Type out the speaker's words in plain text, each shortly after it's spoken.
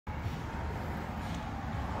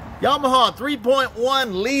Yamaha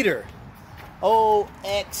 3.1 liter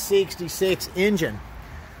OX66 engine.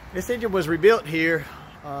 This engine was rebuilt here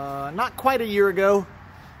not quite a year ago,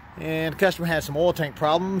 and the customer had some oil tank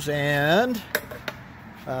problems, and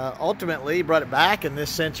ultimately brought it back, and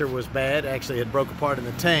this sensor was bad. Actually, it broke apart in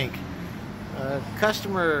the tank.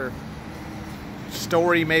 Customer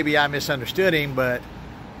story, maybe I misunderstood him, but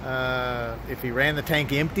if he ran the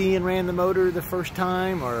tank empty and ran the motor the first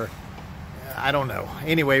time, or I don't know.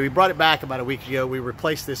 Anyway, we brought it back about a week ago. We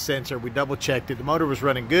replaced this sensor. We double checked it. The motor was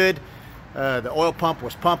running good. The oil pump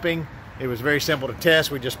was pumping. It was very simple to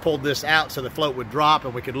test. We just pulled this out so the float would drop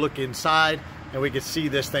and we could look inside and we could see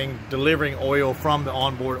this thing delivering oil from the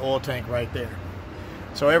onboard oil tank right there.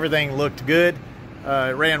 So everything looked good.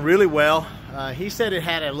 It ran really well. He said it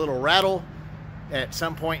had a little rattle at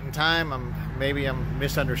some point in time. Maybe I'm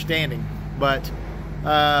misunderstanding. But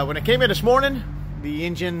when it came in this morning, the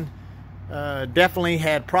engine definitely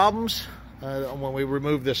had problems when we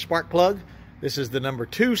removed the spark plug. This is the number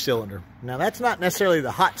 2 cylinder. Now that's not necessarily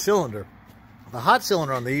the hot cylinder. The hot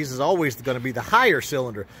cylinder on these is always going to be the higher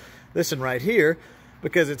cylinder. This one right here,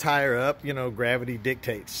 because it's higher up, you know, gravity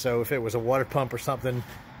dictates. So if it was a water pump or something,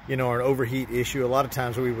 you know, or an overheat issue, a lot of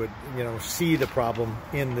times we would, you know, see the problem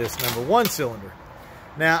in this number 1 cylinder.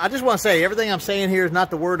 Now I just want to say, everything I'm saying here is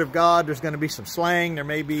not the word of God. There's going to be some slang. There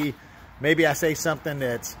may be, maybe I say something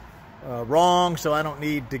that's wrong, so I don't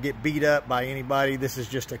need to get beat up by anybody. This is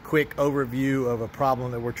just a quick overview of a problem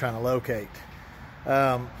that we're trying to locate.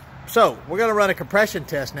 So we're going to run a compression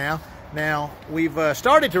test now. Now we've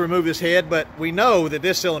started to remove this head, but we know that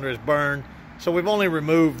this cylinder is burned, so we've only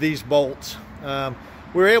removed these bolts. We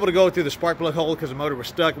were able to go through the spark plug hole because the motor was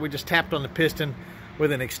stuck. We just tapped on the piston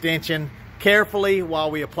with an extension carefully while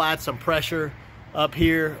we applied some pressure up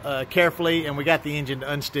here carefully, and we got the engine to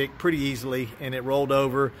unstick pretty easily, and it rolled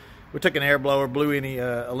over. We took an air blower, blew any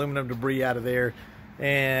aluminum debris out of there,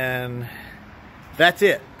 and that's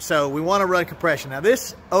it. So we want to run compression. Now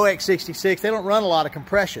this OX66, they don't run a lot of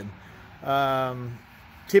compression.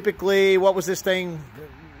 Typically, what was this thing?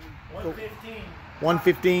 115.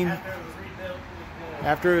 115. After it was rebuilt.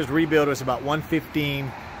 After it was rebuilt, it was about 115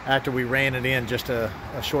 after we ran it in just a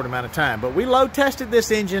short amount of time. But we load tested this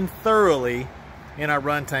engine thoroughly in our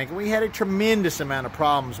run tank, and we had a tremendous amount of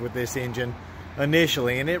problems with this engine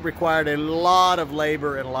initially, and it required a lot of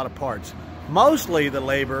labor and a lot of parts. Mostly the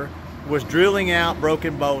labor was drilling out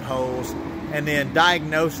broken bolt holes and then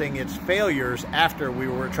diagnosing its failures after we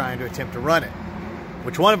were trying to attempt to run it.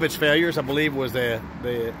 Which one of its failures, I believe, was the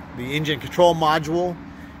engine control module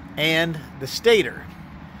and the stator.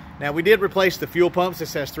 Now we did replace the fuel pumps.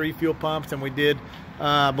 This has 3 fuel pumps, and we did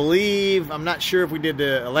believe, I'm not sure if we did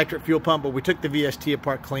the electric fuel pump, but we took the VST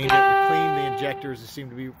apart, cleaned it, we cleaned the injectors that seem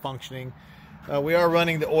to be functioning. We are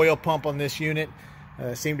running the oil pump on this unit.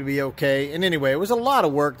 Seemed to be okay. And anyway, it was a lot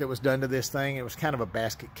of work that was done to this thing. It was kind of a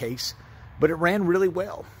basket case, but it ran really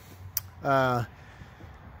well.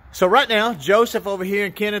 So right now, Joseph over here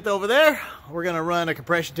and Kenneth over there, we're going to run a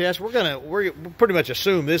compression test. We're pretty much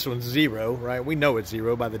assume this one's 0, right? We know it's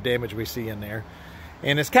 0 by the damage we see in there.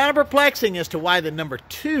 And it's kind of perplexing as to why the number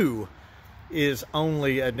 2 is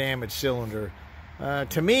only a damaged cylinder.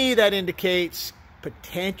 To me, that indicates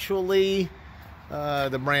potentially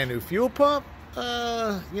the brand new fuel pump,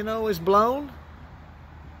 you know, is blown,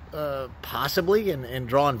 possibly, and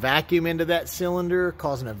drawing vacuum into that cylinder,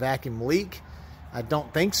 causing a vacuum leak. I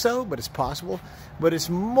don't think so, but it's possible. But it's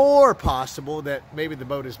more possible that maybe the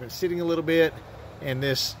boat has been sitting a little bit, and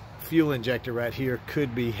this fuel injector right here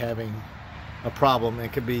could be having a problem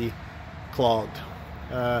and could be clogged.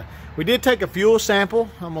 We did take a fuel sample.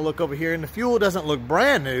 I'm gonna look over here, and the fuel doesn't look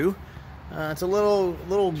brand new. It's a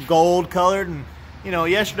little gold colored, and you know,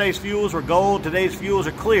 yesterday's fuels were gold, today's fuels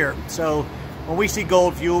are clear. So when we see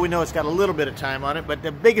gold fuel, we know it's got a little bit of time on it, but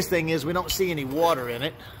the biggest thing is we don't see any water in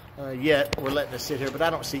it yet. We're letting it sit here, but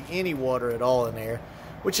I don't see any water at all in there,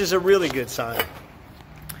 which is a really good sign.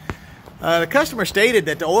 The customer stated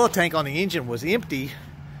that the oil tank on the engine was empty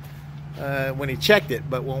when he checked it,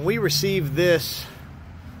 but when we received this,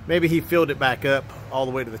 maybe he filled it back up all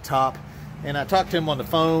the way to the top. And I talked to him on the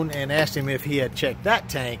phone and asked him if he had checked that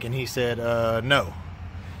tank, and he said no.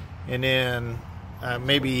 And then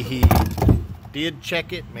maybe he did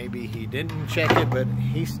check it, maybe he didn't check it, but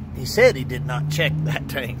he said he did not check that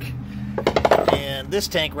tank. And this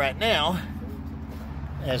tank right now,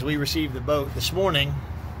 as we received the boat this morning,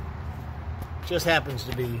 just happens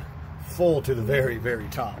to be full to the very, very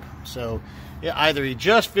top. So yeah, either he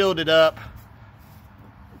just filled it up,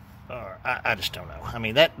 or I just don't know. I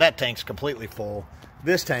mean, that tank's completely full.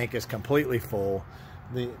 This tank is completely full.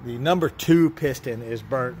 The number 2 piston is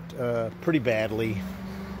burnt pretty badly.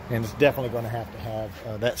 and it's definitely going to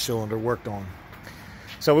have that cylinder worked on.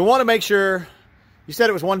 So we want to make sure, you said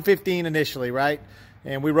it was 115 initially, right?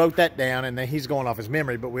 And we wrote that down, and then he's going off his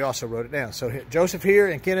memory, but we also wrote it down. So Joseph here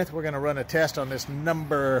and Kenneth, we're going to run a test on this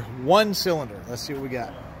number 1 cylinder. Let's see what we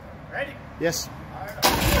got. Ready? Yes. All right.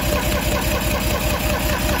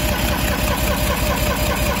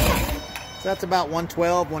 So that's about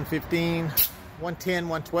 112, 115, 110,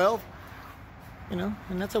 112. You know,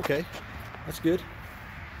 and that's okay. That's good.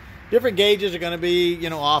 Different gauges are going to be, you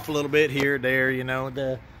know, off a little bit here, there, you know.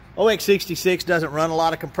 The OX66 doesn't run a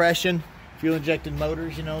lot of compression. Fuel injected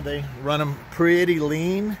motors, you know, they run them pretty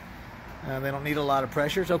lean. They don't need a lot of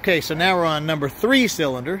pressures. Okay, so now we're on number 3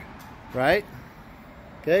 cylinder, right?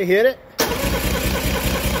 Okay, hit it.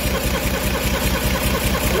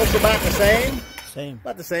 Looks about the same. Same.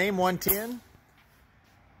 About the same, 110.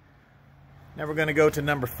 Now we're going to go to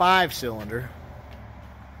number 5 cylinder.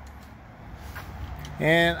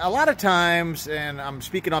 And a lot of times, and I'm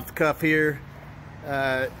speaking off the cuff here,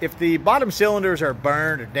 if the bottom cylinders are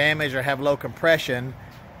burned or damaged or have low compression,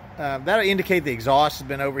 that'll indicate the exhaust has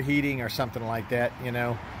been overheating or something like that, you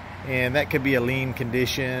know. And that could be a lean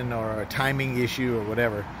condition or a timing issue or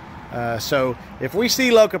whatever. So if we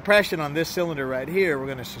see low compression on this cylinder right here, we're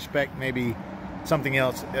going to suspect maybe something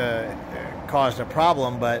else caused a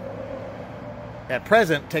problem. But at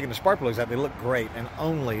present, taking the spark plugs out, they look great, and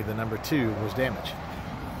only the number 2 was damaged,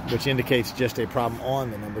 which indicates just a problem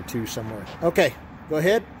on the number 2 somewhere. Okay, go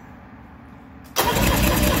ahead.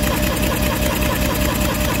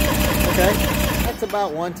 Okay, that's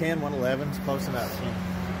about 110, 111. It's close enough,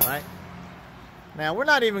 right? Now, we're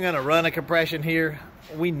not even going to run a compression here.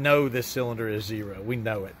 We know this cylinder is 0. We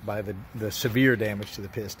know it by the severe damage to the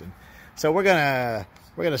piston. So we're gonna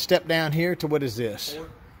step down here to, what is this? 4.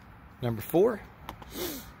 Number 4.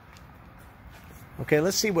 Okay,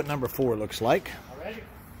 let's see what number 4 looks like. All ready?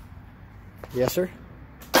 Yes, sir.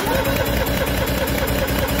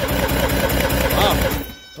 Wow.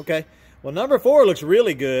 Okay. Well, number 4 looks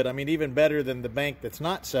really good. I mean, even better than the bank that's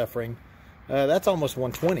not suffering. That's almost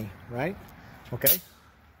 120, right? Okay.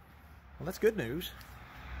 Well, that's good news.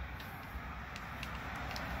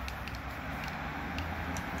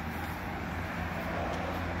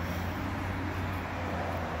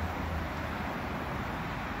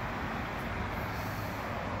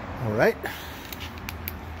 All right.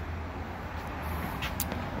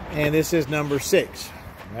 And this is number 6,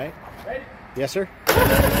 right? Ready? Yes, sir.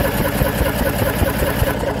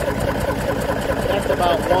 That's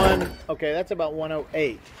about that's about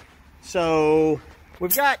 108. So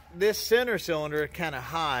we've got this center cylinder kind of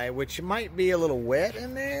high, which might be a little wet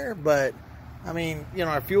in there, but I mean, you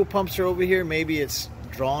know, our fuel pumps are over here. Maybe it's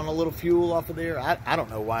drawing a little fuel off of there. I don't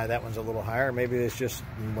know why that one's a little higher. Maybe it's just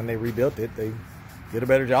when they rebuilt it, they did a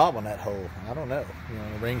better job on that hole. I don't know. You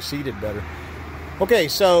know, the ring seated better. Okay,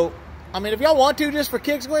 so, I mean, if y'all want to, just for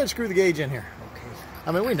kicks, go ahead and screw the gauge in here. Okay.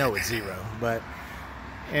 I mean, we know it's 0,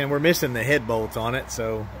 and we're missing the head bolts on it,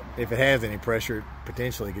 so if it has any pressure, it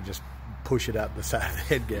potentially could just push it out the side of the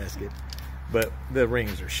head gasket. But the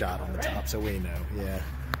rings are shot on the top, so we know. Yeah.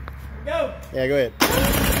 Go. Yeah, go ahead.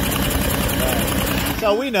 Right.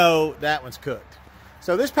 So we know that one's cooked.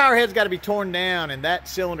 So this power head's got to be torn down, and that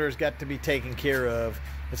cylinder's got to be taken care of.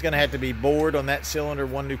 It's going to have to be bored on that cylinder,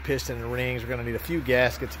 1 new piston and rings. We're going to need a few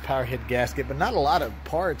gaskets, a power head gasket, but not a lot of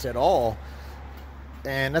parts at all.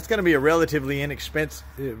 And that's going to be a relatively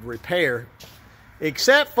inexpensive repair,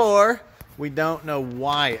 except for we don't know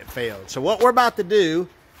why it failed. So what we're about to do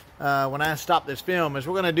when I stop this film is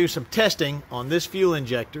we're going to do some testing on this fuel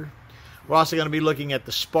injector. We're also going to be looking at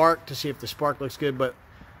the spark to see if the spark looks good, but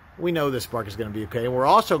we know this spark is going to be okay. We're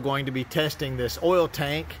also going to be testing this oil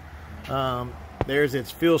tank. There's its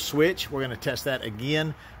fuel switch. We're going to test that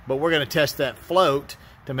again, but we're going to test that float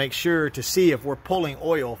to make sure to see if we're pulling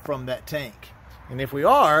oil from that tank. And if we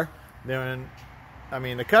are, then, I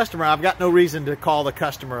mean, the customer, I've got no reason to call the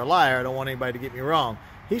customer a liar. I don't want anybody to get me wrong.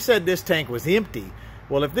 He said this tank was empty.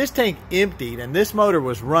 Well, if this tank emptied and this motor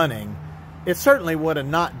was running, it certainly would have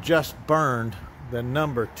not just burned the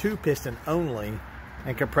number 2 piston only,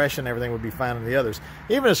 and compression, everything would be fine on the others.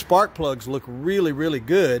 Even the spark plugs look really, really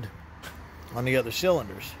good on the other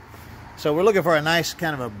cylinders. So we're looking for a nice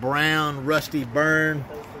kind of a brown, rusty burn.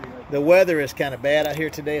 The weather is kind of bad out here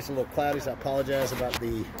today. It's a little cloudy, so I apologize about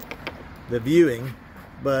the viewing.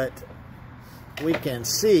 But we can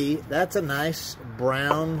see that's a nice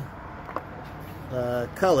brown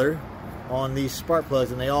color on these spark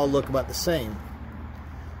plugs, and they all look about the same.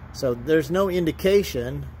 So there's no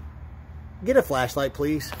indication. Get a flashlight,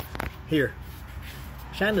 please. Here,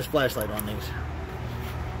 shine this flashlight on these,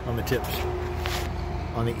 on the tips.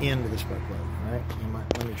 on the end of the spark plug, right?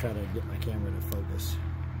 Let me try to get my camera to focus.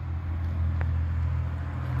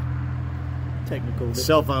 Technical.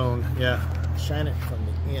 Cell phone, yeah. Shine it from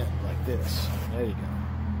the end like this. There you go.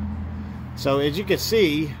 So as you can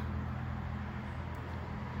see,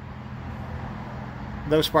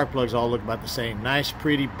 those spark plugs all look about the same. Nice,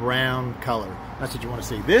 pretty brown color. That's what you want to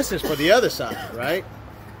see. This is for the other side, right?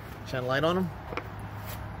 Shine a light on them.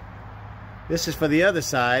 This is for the other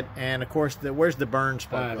side, and of course, where's the burn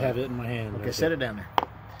spark plug? I have it in my hand. Okay, set it down there.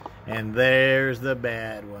 And there's the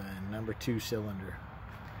bad one, number 2 cylinder.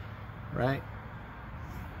 Right?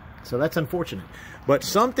 So that's unfortunate. But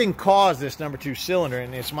something caused this number 2 cylinder,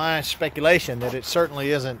 and it's my speculation that it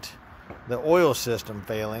certainly isn't the oil system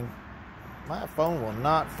failing. My phone will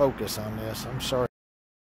not focus on this. I'm sorry.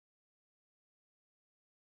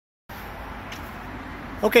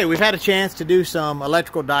 Okay, we've had a chance to do some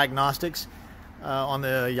electrical diagnostics on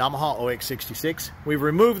the Yamaha OX66. We've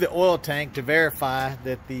removed the oil tank to verify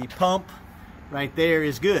that the pump right there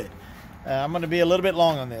is good. I'm going to be a little bit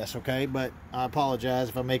long on this, okay? But I apologize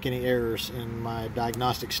if I make any errors in my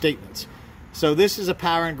diagnostic statements. So this is a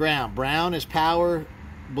power and ground. Brown is power,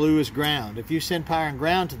 blue is ground. If you send power and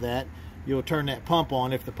ground to that, you'll turn that pump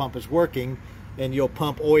on if the pump is working, and you'll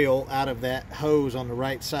pump oil out of that hose on the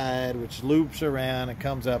right side, which loops around and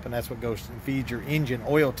comes up, and that's what goes and feeds your engine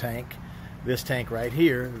oil tank, this tank right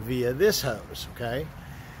here, via this hose, okay?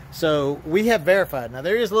 So we have verified. Now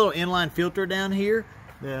there is a little inline filter down here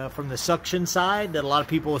from the suction side that a lot of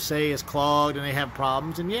people will say is clogged and they have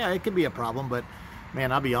problems, and yeah, it could be a problem, but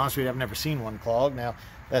man, I'll be honest with you, I've never seen one clogged. Now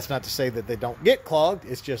that's not to say that they don't get clogged,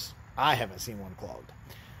 it's just I haven't seen one clogged.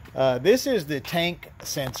 This is the tank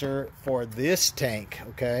sensor for this tank,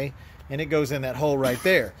 okay? And it goes in that hole right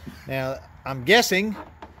there. Now, I'm guessing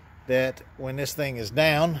that when this thing is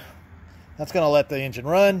down, that's going to let the engine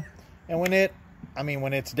run. And when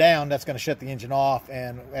it's down, that's going to shut the engine off.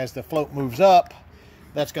 And as the float moves up,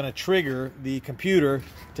 that's going to trigger the computer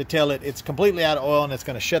to tell it it's completely out of oil, and it's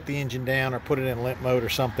going to shut the engine down or put it in limp mode or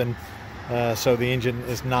something, so the engine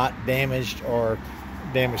is not damaged or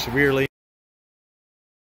damaged severely.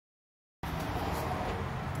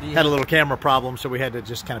 Had a little camera problem, so we had to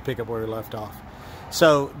just kind of pick up where we left off.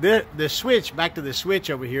 So the switch, back to the switch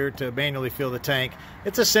over here to manually fill the tank,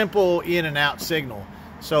 it's a simple in and out signal.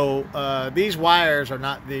 So these wires are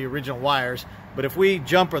not the original wires, but if we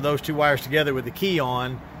jumper those 2 wires together with the key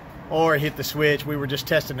on or hit the switch, we were just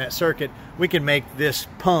testing that circuit, we can make this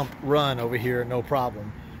pump run over here no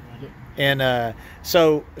problem. And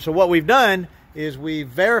so what we've done is we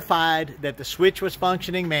verified that the switch was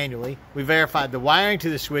functioning manually. We verified the wiring to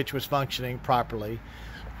the switch was functioning properly.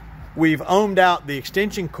 We've ohmed out the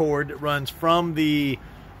extension cord that runs from the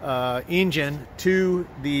engine to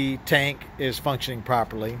the tank is functioning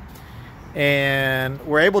properly. And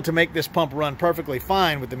we're able to make this pump run perfectly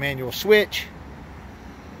fine with the manual switch.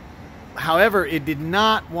 However, it did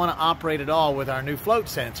not want to operate at all with our new float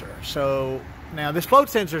sensor. So now this float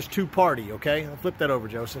sensor is 2-party, okay? I'll flip that over,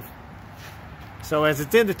 Joseph. So as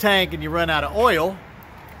it's in the tank and you run out of oil,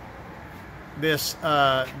 this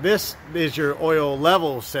is your oil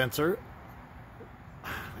level sensor.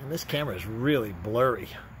 And this camera is really blurry.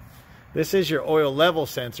 This is your oil level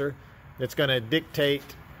sensor that's going to dictate.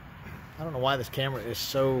 I don't know why this camera is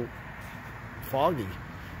so foggy.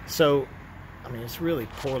 So, I mean, it's really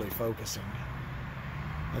poorly focusing.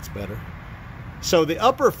 That's better. So the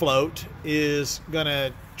upper float is going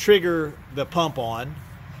to trigger the pump on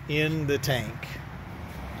in the tank,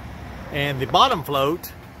 and the bottom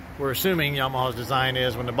float, we're assuming Yamaha's design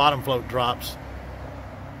is when the bottom float drops,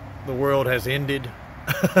 the world has ended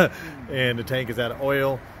and the tank is out of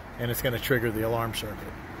oil, and it's going to trigger the alarm circuit.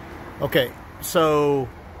 Okay, so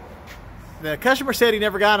the customer said he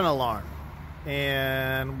never got an alarm,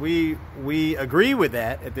 and we agree with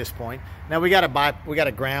that at this point. Now we got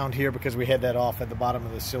a ground here because we had that off at the bottom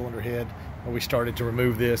of the cylinder head. We started to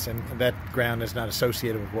remove this, and that ground is not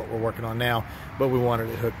associated with what we're working on now, but we wanted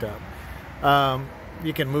it hooked up.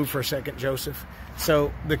 You can move for a second, Joseph.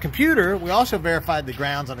 So the computer, we also verified the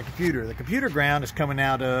grounds on the computer. The computer ground is coming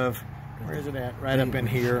out of, where is it at? Right up in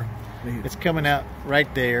here. It's coming out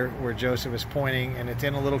right there where Joseph is pointing, and it's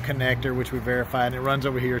in a little connector, which we verified, and it runs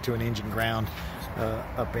over here to an engine ground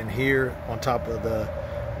up in here on top of the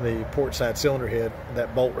port side cylinder head.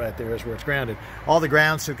 That bolt right there is where it's grounded. All the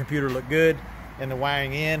grounds to the computer look good, and the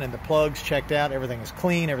wiring in and the plugs checked out. Everything is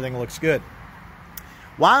clean. Everything looks good.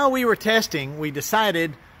 While we were testing, we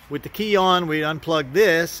decided with the key on, we unplugged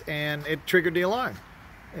this, and it triggered the alarm.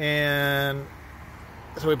 And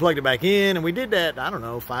So we plugged it back in, and we did that, I don't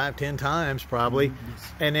know, 5-10 times probably.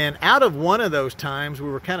 And then out of one of those times, we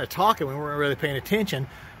were kind of talking, we weren't really paying attention,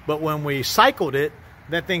 but when we cycled it,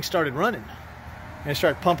 that thing started running and it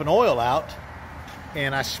started pumping oil out,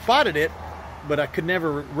 and I spotted it, but I could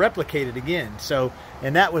never replicate it again. So,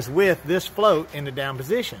 and that was with this float in the down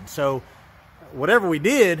position. So whatever we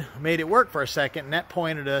did made it work for a second, and that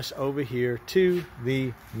pointed us over here to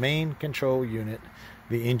the main control unit,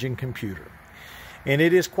 the engine computer. And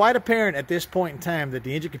it is quite apparent at this point in time that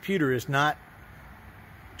the engine computer is not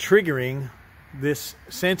triggering this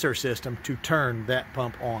sensor system to turn that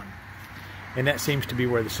pump on. And that seems to be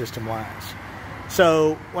where the system lies.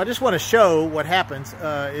 So I just want to show what happens.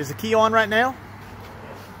 Is the key on right now?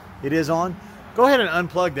 It is on. Go ahead and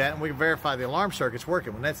unplug that, and we can verify the alarm circuit's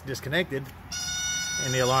working. When that's disconnected,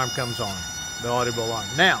 and the alarm comes on, the audible alarm.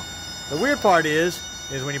 Now, the weird part is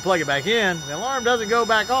when you plug it back in, the alarm doesn't go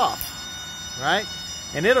back off, right?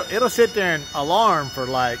 And it'll sit there and alarm for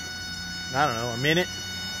like, I don't know, a minute,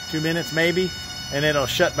 2 minutes maybe, and it'll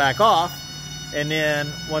shut back off. And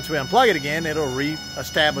then once we unplug it again, it'll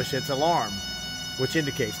re-establish its alarm, which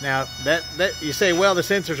indicates. Now, that you say, well, the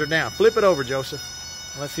sensors are down. Flip it over, Joseph.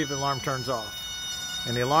 Let's see if the alarm turns off.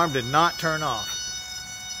 And the alarm did not turn off.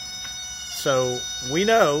 So we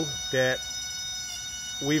know that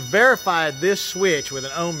we've verified this switch with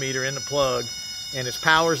an ohm meter in the plug, and its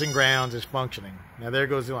powers and grounds is functioning. Now there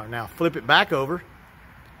goes the alarm. Now flip it back over.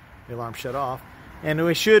 The alarm shut off. And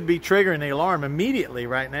we should be triggering the alarm immediately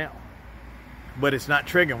right now. But it's not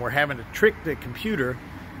triggering. We're having to trick the computer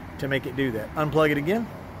to make it do that. Unplug it again.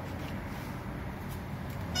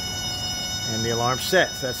 And the alarm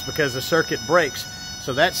sets. That's because the circuit breaks.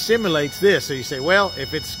 So that simulates this. So you say, well,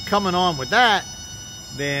 if it's coming on with that,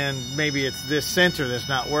 then maybe it's this sensor that's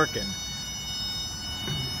not working.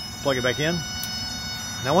 Plug it back in.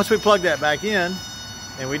 Now once we plug that back in,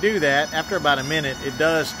 and we do that, after about a minute, it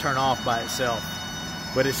does turn off by itself.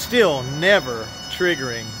 But it's still never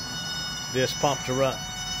triggering this pump to run.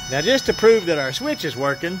 Now just to prove that our switch is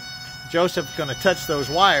working, Joseph's going to touch those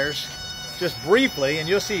wires just briefly, and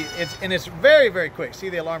you'll see, it's very, very quick. See,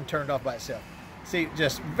 the alarm turned off by itself. See,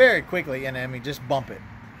 just very quickly, and I mean, just bump it.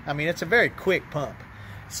 I mean, it's a very quick pump.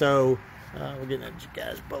 So, we're getting that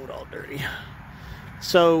guy's boat all dirty.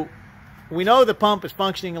 So, we know the pump is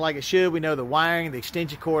functioning like it should. We know the wiring, the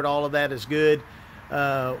extension cord, all of that is good.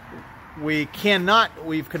 We've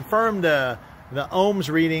confirmed the ohms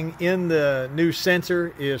reading in the new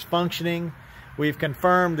sensor is functioning. We've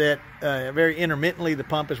confirmed that very intermittently the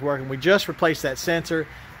pump is working. We just replaced that sensor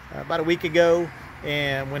about a week ago,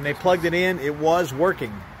 and when they plugged it in, it was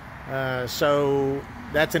working. So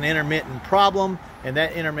that's an intermittent problem, and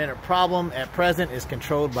that intermittent problem at present is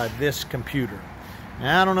controlled by this computer.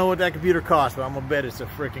 Now, I don't know what that computer costs, but I'm gonna bet it's a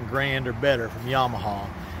freaking $1,000 or better from Yamaha.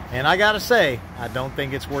 And I gotta say, I don't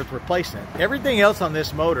think it's worth replacing it. Everything else on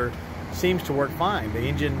this motor seems to work fine. The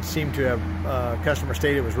engine seemed to have, customer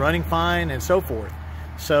stated, was running fine and so forth.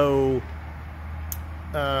 So,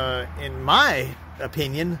 in my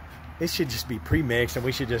opinion, it should just be pre-mixed, and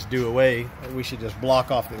we should just do away. We should just block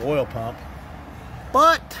off the oil pump.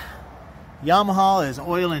 But Yamaha is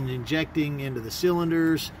oil and injecting into the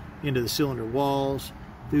cylinders, into the cylinder walls,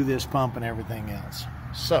 through this pump and everything else.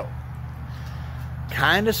 So,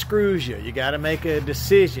 kind of screws you. You got to make a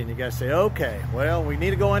decision. You got to say, okay, well, we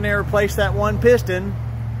need to go in there and replace that one piston.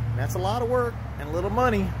 That's a lot of work and a little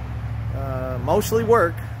money, mostly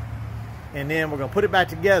work. And then we're going to put it back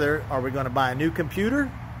together. Are we going to buy a new computer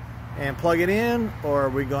and plug it in, or are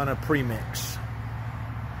we going to pre-mix?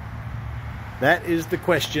 That is the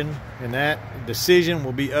question, and that decision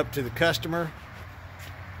will be up to the customer.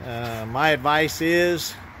 My advice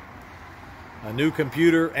is a new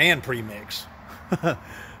computer and pre-mix.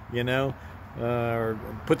 You know, or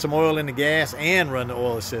put some oil in the gas and run the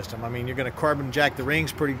oil system. I mean, you're going to carbon jack the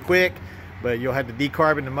rings pretty quick, but you'll have to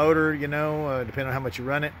decarbon the motor, you know, depending on how much you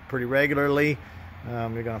run it, pretty regularly.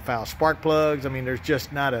 You're going to foul spark plugs. I mean, there's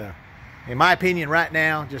just not a, in my opinion right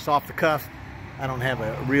now, just off the cuff, I don't have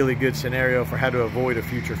a really good scenario for how to avoid a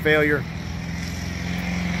future failure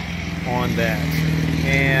on that.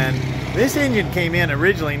 And this engine came in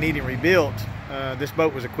originally needing rebuilt. This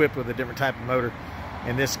boat was equipped with a different type of motor,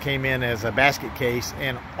 and this came in as a basket case,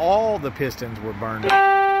 and all the pistons were burned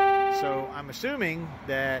up. So I'm assuming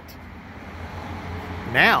that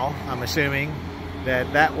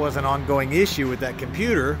that was an ongoing issue with that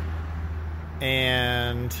computer,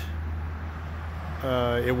 and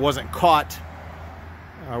it wasn't caught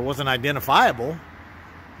or wasn't identifiable,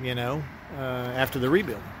 you know, after the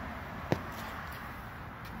rebuild.